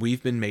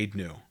 We've been made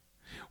new.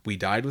 We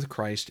died with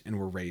Christ and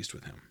were raised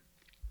with him.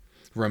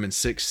 Romans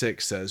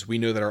 6:6 says, we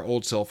know that our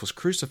old self was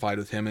crucified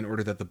with him in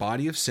order that the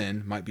body of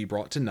sin might be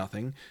brought to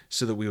nothing,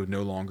 so that we would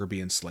no longer be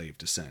enslaved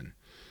to sin.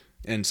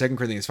 And 2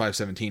 Corinthians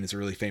 5:17 is a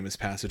really famous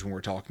passage when we're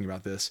talking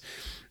about this.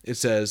 It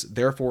says,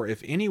 therefore,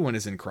 if anyone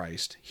is in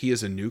Christ, he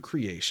is a new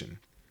creation.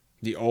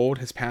 The old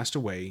has passed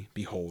away.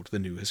 Behold, the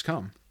new has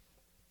come.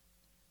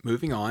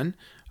 Moving on,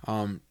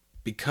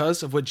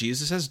 because of what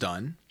Jesus has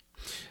done,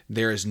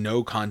 there is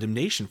no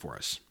condemnation for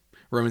us.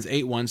 Romans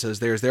 8:1 says,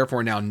 there is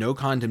therefore now no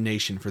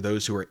condemnation for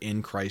those who are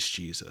in Christ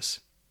Jesus.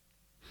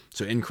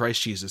 So in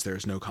Christ Jesus, there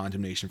is no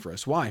condemnation for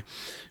us. Why?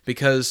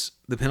 Because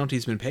the penalty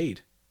has been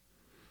paid.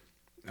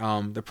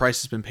 The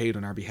price has been paid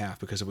on our behalf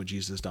because of what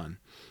Jesus has done.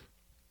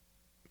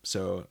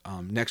 So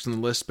next on the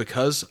list,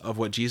 because of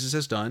what Jesus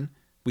has done,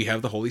 we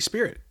have the Holy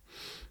Spirit.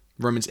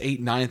 Romans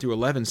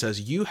 8:9-11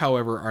 says, you,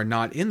 however, are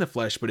not in the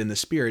flesh, but in the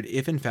Spirit,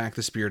 if in fact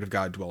the Spirit of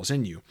God dwells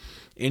in you.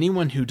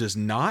 Anyone who does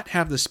not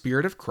have the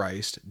Spirit of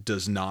Christ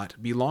does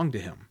not belong to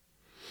him.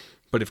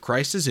 But if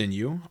Christ is in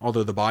you,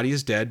 although the body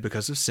is dead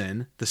because of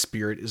sin, the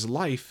Spirit is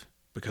life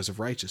because of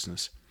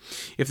righteousness.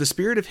 If the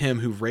Spirit of him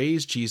who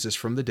raised Jesus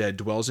from the dead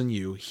dwells in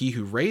you, he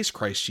who raised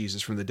Christ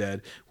Jesus from the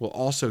dead will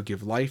also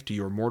give life to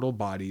your mortal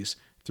bodies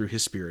through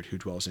his Spirit who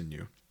dwells in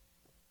you.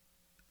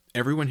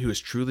 Everyone who is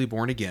truly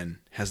born again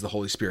has the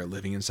Holy Spirit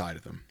living inside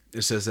of them.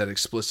 It says that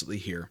explicitly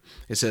here.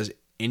 It says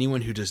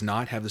anyone who does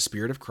not have the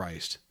Spirit of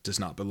Christ does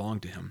not belong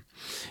to him.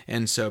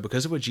 And so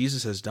because of what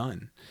Jesus has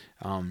done,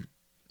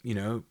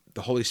 the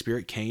Holy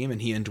Spirit came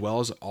and he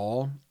indwells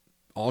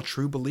all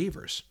true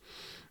believers.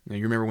 Now,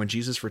 you remember when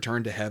Jesus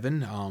returned to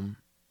heaven,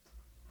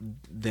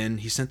 then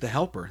he sent the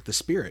Helper, the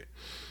Spirit,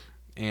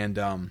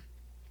 and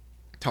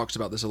talks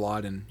about this a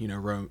lot in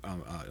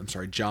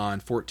John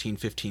 14,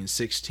 15,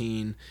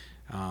 16.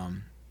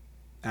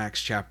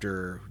 Acts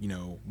chapter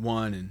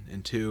 1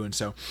 and 2, and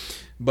so,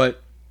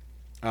 but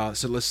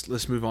so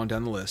let's move on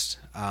down the list.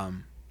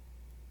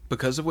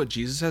 Because of what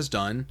Jesus has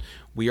done,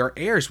 we are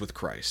heirs with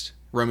Christ.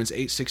 Romans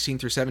 8:16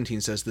 through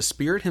 17 says, "The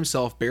Spirit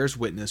himself bears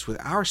witness with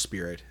our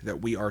spirit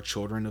that we are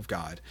children of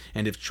God,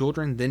 and if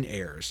children, then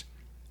heirs,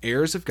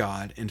 heirs of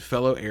God and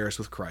fellow heirs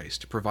with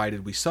Christ,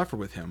 provided we suffer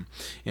with him,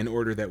 in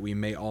order that we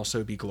may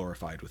also be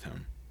glorified with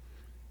him."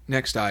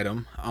 Next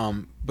item,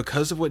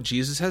 because of what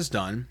Jesus has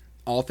done,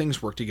 all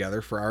things work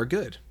together for our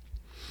good.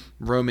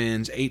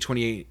 Romans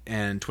 8:28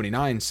 and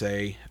 29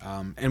 say,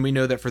 "And we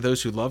know that for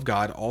those who love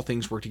God, all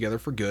things work together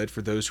for good,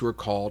 for those who are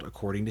called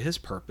according to his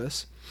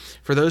purpose.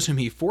 For those whom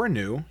he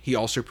foreknew, he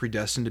also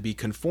predestined to be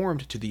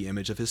conformed to the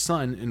image of his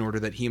Son, in order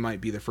that he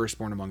might be the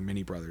firstborn among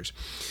many brothers."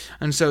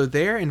 And so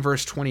there in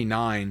verse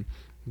 29,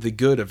 the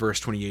good of verse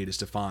 28 is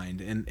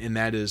defined, and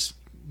that is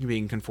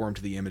being conformed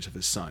to the image of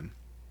his Son.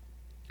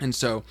 And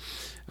so,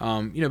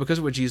 because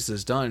of what Jesus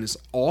has done, is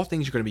all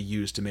things are going to be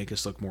used to make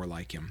us look more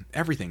like him.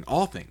 Everything,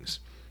 all things.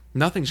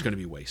 Nothing's going to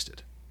be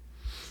wasted.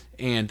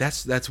 And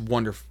that's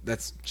wonderful.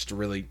 That's just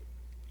really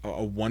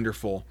a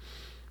wonderful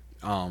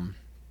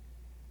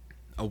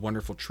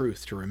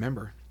truth to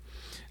remember.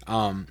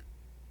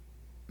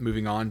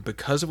 Moving on,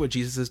 because of what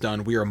Jesus has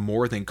done, we are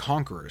more than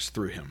conquerors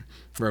through him.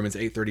 Romans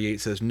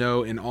 8:38 says,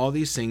 "No, in all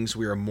these things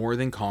we are more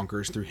than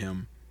conquerors through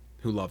him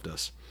who loved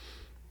us."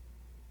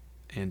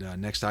 And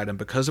next item,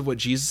 because of what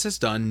Jesus has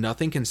done,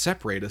 nothing can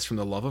separate us from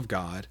the love of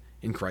God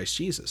in Christ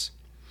Jesus.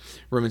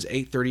 Romans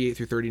 8:38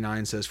 through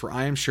 39 says, "For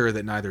I am sure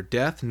that neither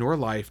death, nor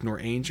life, nor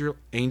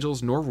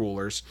angels, nor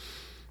rulers,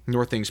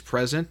 nor things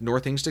present, nor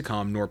things to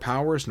come, nor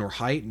powers, nor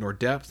height, nor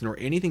depth, nor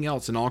anything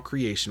else in all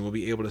creation will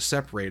be able to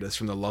separate us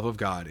from the love of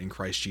God in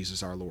Christ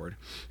Jesus our Lord."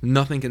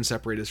 Nothing can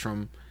separate us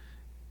from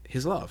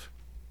his love.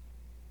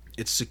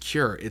 It's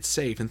secure, it's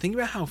safe, and think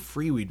about how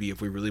free we'd be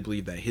if we really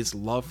believed that his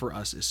love for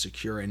us is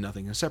secure and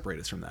nothing can separate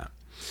us from that.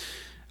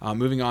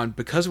 Moving on,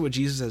 because of what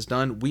Jesus has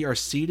done, we are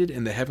seated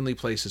in the heavenly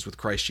places with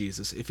Christ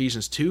Jesus.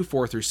 Ephesians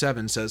 2:4 through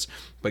 7 says,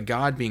 "But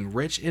God, being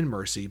rich in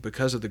mercy,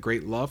 because of the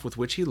great love with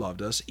which he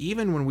loved us,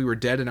 even when we were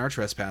dead in our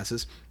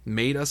trespasses,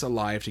 made us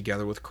alive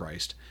together with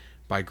Christ.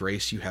 By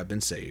grace you have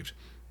been saved,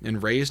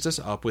 and raised us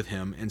up with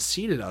him, and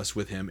seated us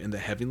with him in the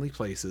heavenly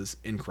places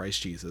in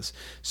Christ Jesus,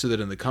 so that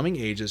in the coming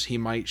ages he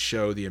might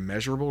show the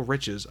immeasurable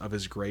riches of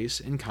his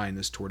grace and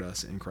kindness toward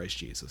us in Christ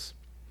Jesus."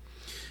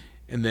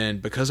 And then,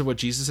 because of what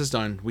Jesus has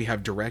done, we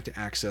have direct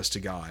access to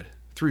God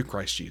through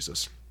Christ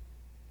Jesus.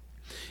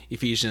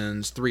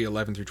 Ephesians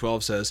 3:11 through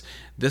 12 says,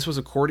 "This was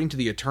according to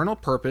the eternal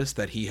purpose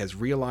that he has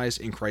realized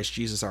in Christ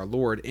Jesus our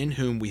Lord, in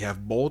whom we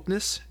have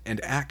boldness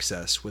and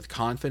access with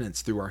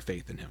confidence through our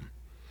faith in him."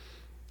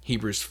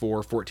 Hebrews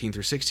 4:14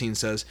 through 16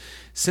 says,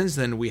 "Since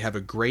then we have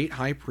a great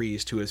high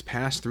priest who has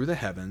passed through the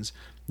heavens,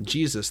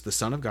 Jesus, the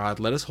Son of God,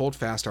 let us hold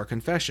fast our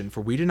confession,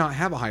 for we do not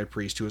have a high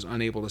priest who is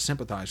unable to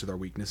sympathize with our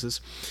weaknesses,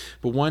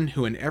 but one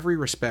who in every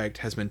respect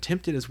has been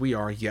tempted as we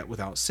are, yet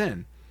without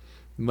sin.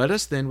 Let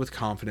us then with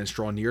confidence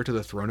draw near to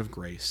the throne of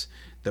grace,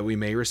 that we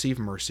may receive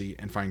mercy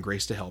and find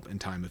grace to help in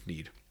time of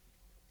need."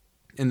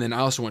 And then I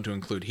also want to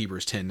include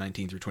Hebrews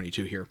 10:19 through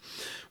 22 here,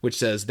 which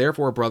says,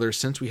 "Therefore, brothers,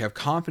 since we have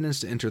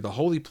confidence to enter the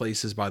holy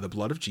places by the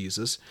blood of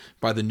Jesus,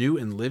 by the new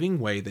and living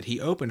way that he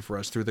opened for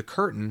us through the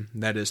curtain,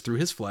 that is, through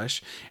his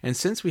flesh, and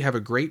since we have a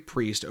great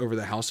priest over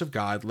the house of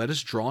God, let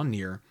us draw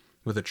near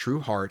with a true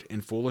heart in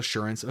full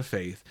assurance of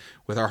faith,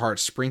 with our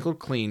hearts sprinkled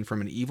clean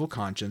from an evil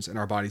conscience and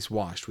our bodies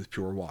washed with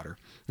pure water."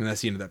 And that's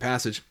the end of that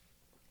passage.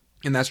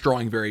 And that's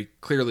drawing very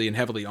clearly and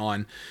heavily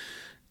on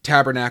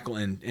tabernacle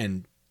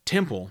and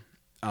temple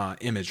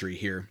imagery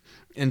here.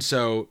 And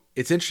so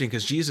it's interesting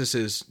because Jesus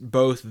is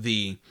both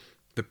the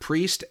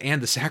priest and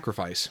the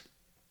sacrifice.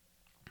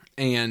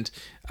 And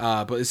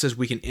but it says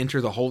we can enter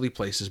the holy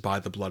places by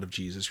the blood of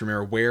Jesus.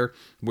 Remember, where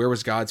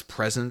was God's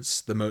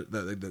presence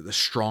the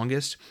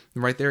strongest?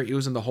 Right there, it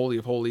was in the Holy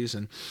of Holies.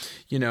 And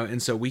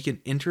so we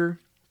can enter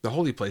the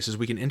holy places,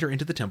 we can enter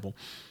into the temple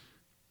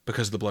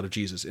because of the blood of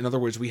Jesus. In other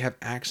words, we have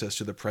access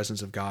to the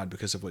presence of God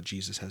because of what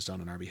Jesus has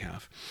done on our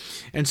behalf.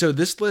 And so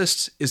this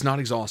list is not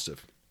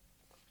exhaustive.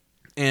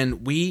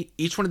 And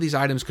each one of these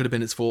items could have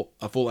been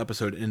a full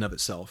episode in and of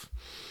itself.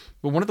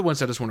 But one of the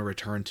ones I just want to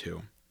return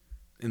to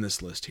in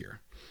this list here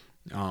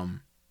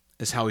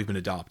is how we've been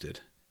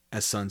adopted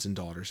as sons and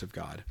daughters of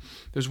God.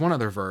 There's one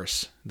other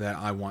verse that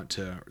I want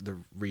to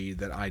read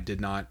that I did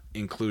not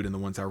include in the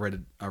ones I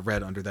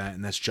read under that,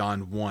 and that's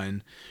John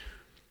 1,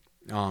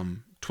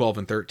 12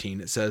 and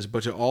 13. It says,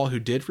 "But to all who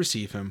did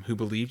receive him, who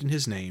believed in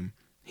his name,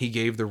 he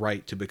gave the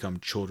right to become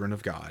children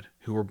of God,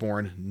 who were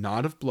born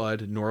not of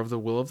blood, nor of the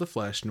will of the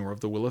flesh, nor of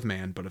the will of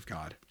man, but of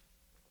God."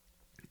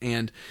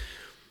 And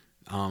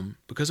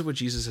because of what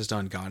Jesus has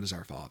done, God is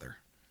our Father.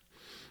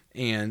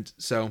 And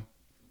so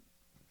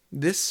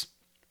this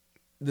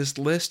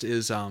list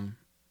is,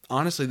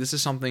 honestly, this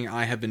is something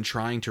I have been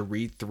trying to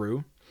read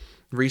through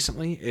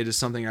recently. It is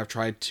something I've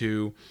tried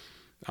to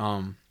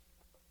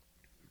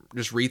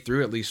just read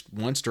through at least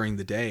once during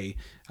the day.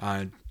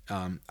 I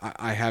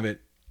have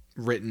it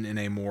written in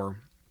a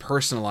more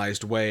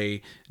personalized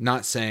way,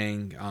 not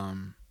saying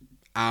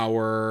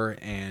our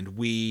and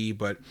we,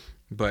 but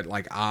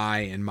like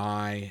I and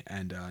my,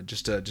 and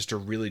just to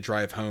really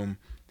drive home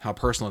how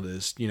personal it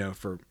is,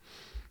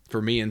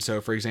 for me. And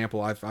so, for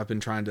example, I've been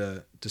trying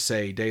to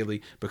say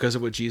daily, because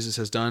of what Jesus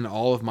has done,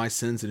 all of my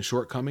sins and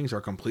shortcomings are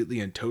completely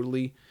and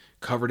totally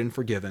covered and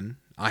forgiven.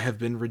 I have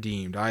been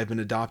redeemed. I have been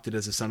adopted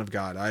as a son of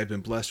God. I have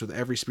been blessed with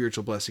every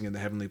spiritual blessing in the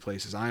heavenly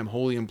places. I am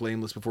holy and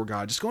blameless before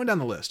God. Just going down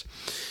the list.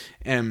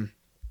 And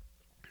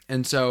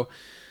so,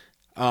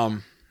 I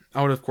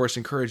would of course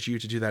encourage you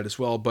to do that as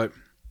well, but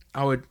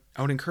I would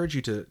encourage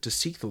you to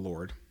seek the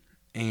Lord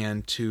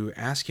and to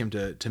ask him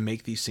to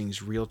make these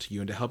things real to you,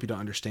 and to help you to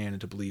understand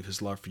and to believe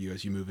his love for you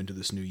as you move into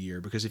this new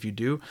year. Because if you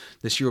do,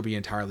 this year will be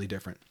entirely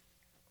different.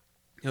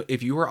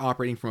 If you are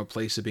operating from a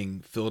place of being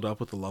filled up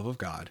with the love of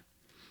God,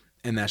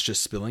 and that's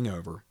just spilling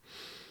over,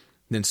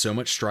 then so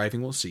much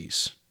striving will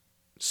cease,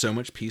 so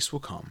much peace will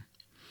come.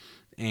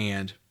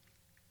 And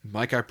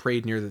like I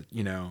prayed near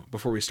the,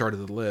 before we started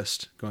going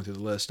through the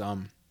list,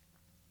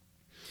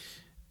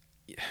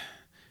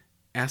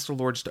 ask the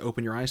Lord just to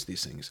open your eyes to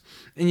these things.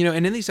 And,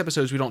 and in these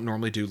episodes, we don't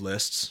normally do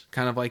lists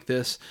kind of like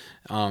this.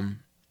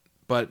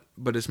 But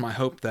it's my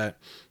hope that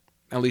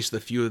at least the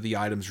few of the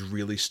items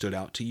really stood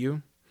out to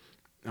you,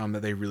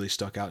 that they really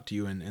stuck out to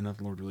you, and that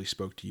the Lord really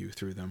spoke to you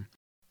through them.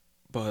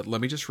 But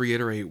let me just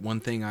reiterate one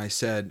thing I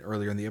said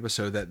earlier in the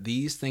episode, that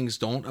these things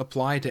don't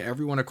apply to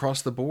everyone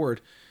across the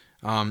board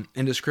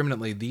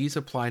indiscriminately. These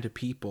apply to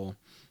people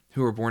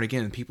who are born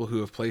again, people who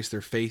have placed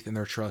their faith and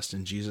their trust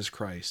in Jesus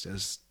Christ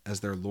as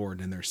their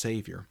Lord and their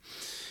Savior.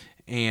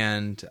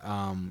 And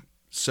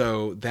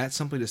so that's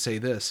simply to say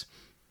this: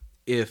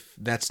 if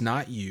that's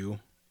not you,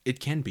 it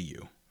can be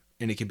you,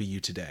 and it can be you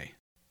today.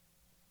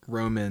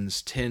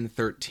 Romans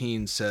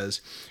 10:13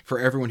 says, "For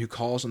everyone who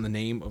calls on the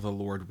name of the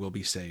Lord will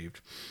be saved."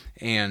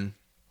 And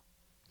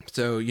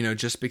so,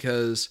 just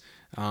because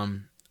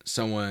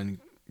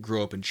someone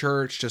grew up in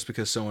church, just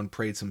because someone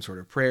prayed some sort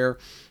of prayer,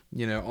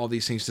 all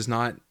these things does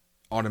not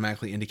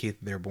automatically indicate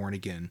that they're born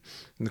again.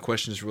 And the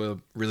question is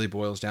really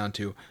boils down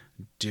to,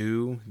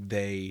 do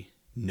they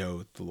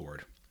know the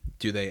Lord?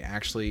 Do they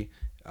actually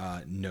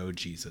know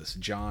Jesus?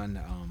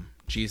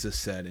 Jesus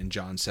said in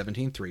John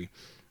 17:3,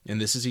 "And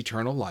this is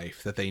eternal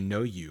life, that they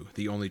know you,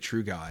 the only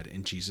true God,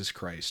 and Jesus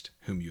Christ,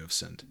 whom you have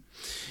sent."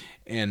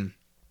 And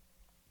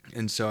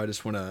so I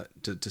just want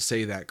to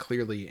say that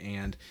clearly.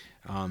 And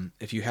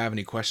if you have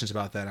any questions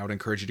about that, I would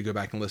encourage you to go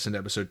back and listen to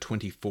episode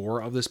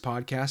 24 of this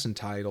podcast,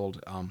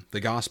 entitled The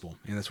Gospel.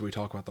 And that's what we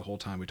talk about the whole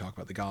time. We talk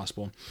about the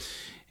gospel.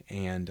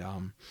 And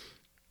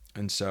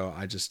so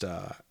I just,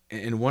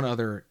 and one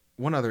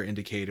other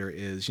indicator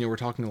is, we're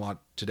talking a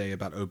lot today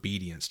about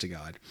obedience to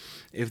God.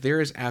 If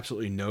there is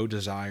absolutely no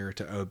desire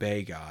to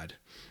obey God,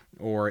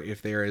 or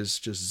if there is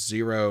just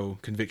zero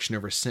conviction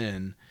over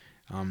sin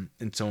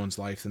in someone's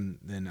life,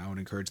 then I would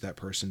encourage that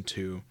person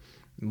to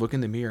look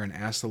in the mirror and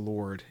ask the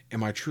Lord,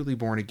 am I truly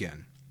born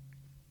again?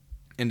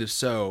 And if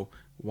so,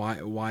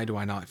 why do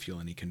I not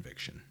feel any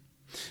conviction?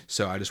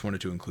 So I just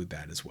wanted to include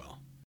that as well.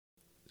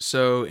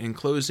 So in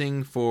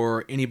closing,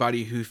 for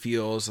anybody who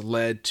feels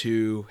led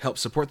to help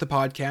support the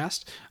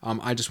podcast,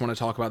 I just want to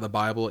talk about the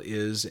Bible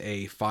is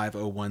a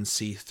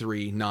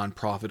 501c3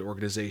 nonprofit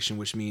organization,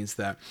 which means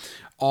that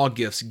all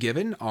gifts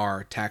given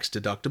are tax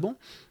deductible,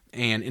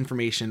 and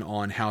information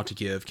on how to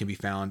give can be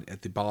found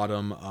at the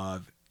bottom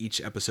of each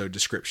episode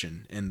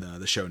description in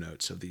the show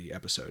notes of the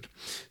episode.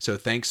 So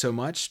thanks so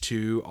much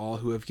to all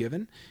who have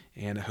given,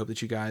 and I hope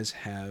that you guys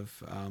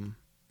have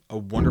a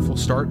wonderful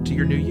start to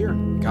your new year.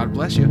 God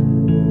bless you.